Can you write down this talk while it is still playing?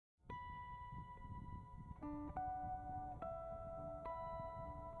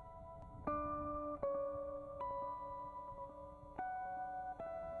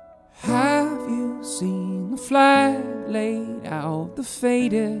Have you seen the flag laid out, the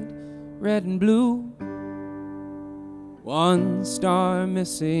faded red and blue? One star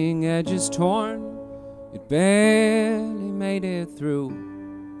missing, edges torn, it barely made it through.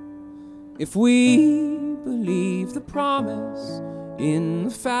 If we believe the promise in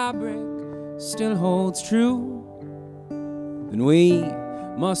the fabric still holds true, then we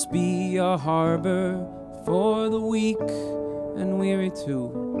must be a harbor for the weak and weary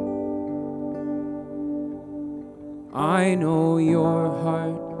too. I know your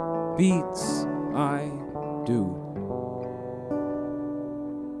heart beats, I do.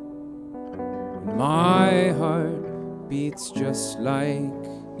 And my heart beats just like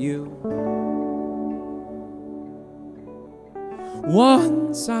you.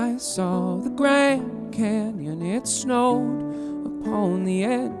 Once I saw the Grand Canyon, it snowed upon the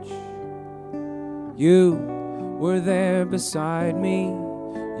edge. You were there beside me,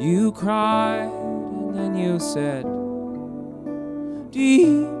 you cried and then you said,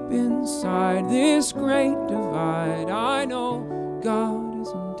 deep inside this great divide, I know God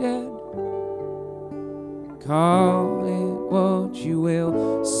isn't dead. Call it what you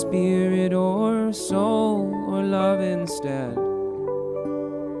will, spirit or soul or love instead.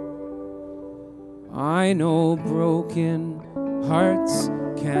 I know broken hearts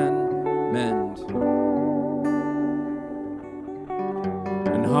can mend,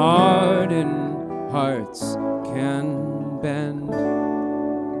 and hardened hearts can bend.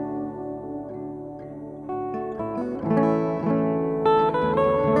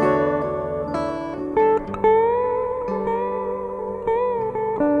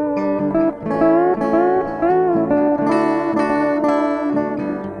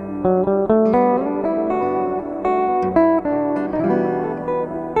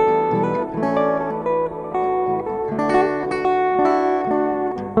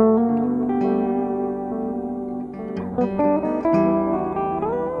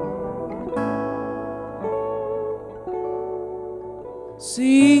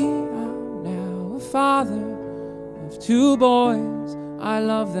 See, I'm now a father of 2 boys, I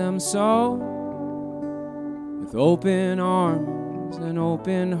love them so. With open arms and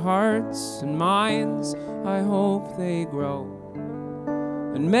open hearts and minds, I hope they grow.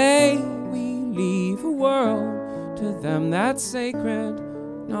 And may we leave a world to them that's sacred,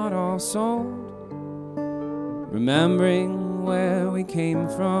 not all sold. Remembering where we came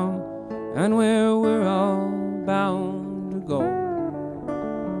from and where we're all bound to go.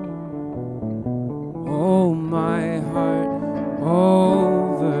 Oh, my heart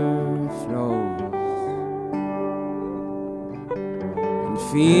overflows, and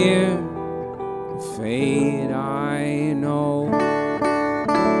fear and fate I know.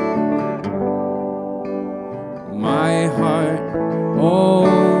 My heart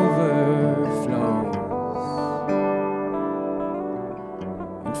overflows,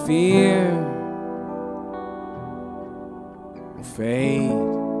 and fear and fate.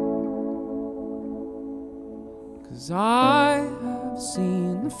 'Cause I have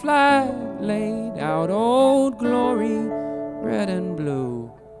seen the flag laid out, old glory, red and blue.